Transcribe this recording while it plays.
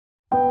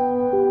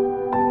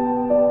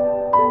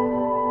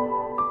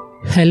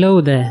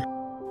Hello there.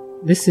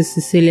 This is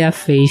Cecilia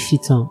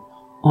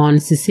on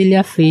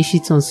Cecilia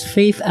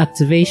Faith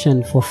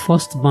Activation for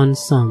Firstborn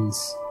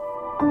Sons.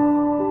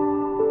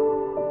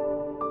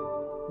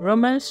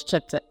 Romans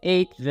chapter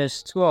 8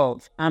 verse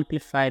 12,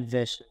 Amplified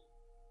Version.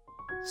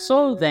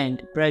 So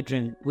then,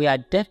 brethren, we are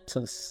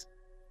debtors,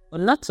 but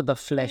not to the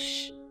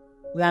flesh.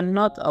 We are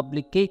not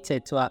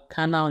obligated to our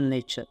carnal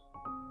nature,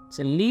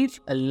 to live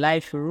a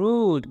life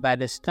ruled by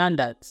the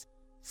standards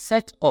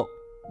set up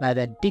by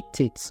the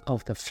dictates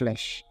of the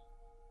flesh.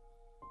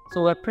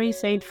 So we're praying,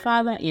 saying,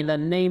 Father, in the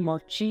name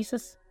of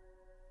Jesus,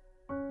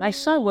 my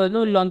son will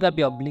no longer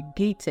be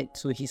obligated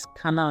to his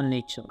carnal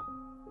nature.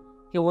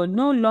 He will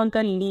no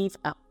longer live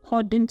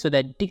according to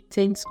the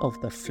dictates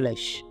of the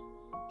flesh.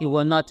 He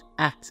will not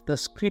act the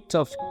script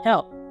of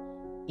hell,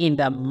 in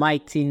the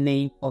mighty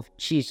name of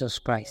Jesus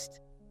Christ.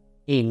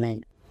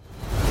 Amen.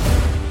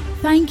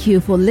 Thank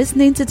you for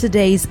listening to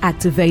today's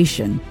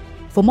activation.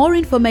 For more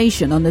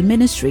information on the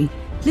ministry,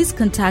 please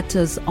contact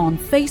us on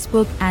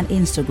Facebook and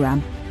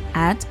Instagram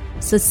at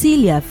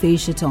Cecilia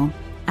Faith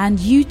and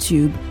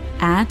YouTube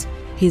at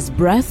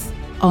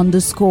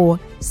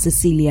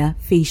 @hisbreath_Cecilia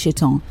Faith.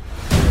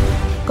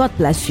 God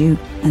bless you,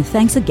 and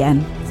thanks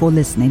again for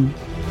listening.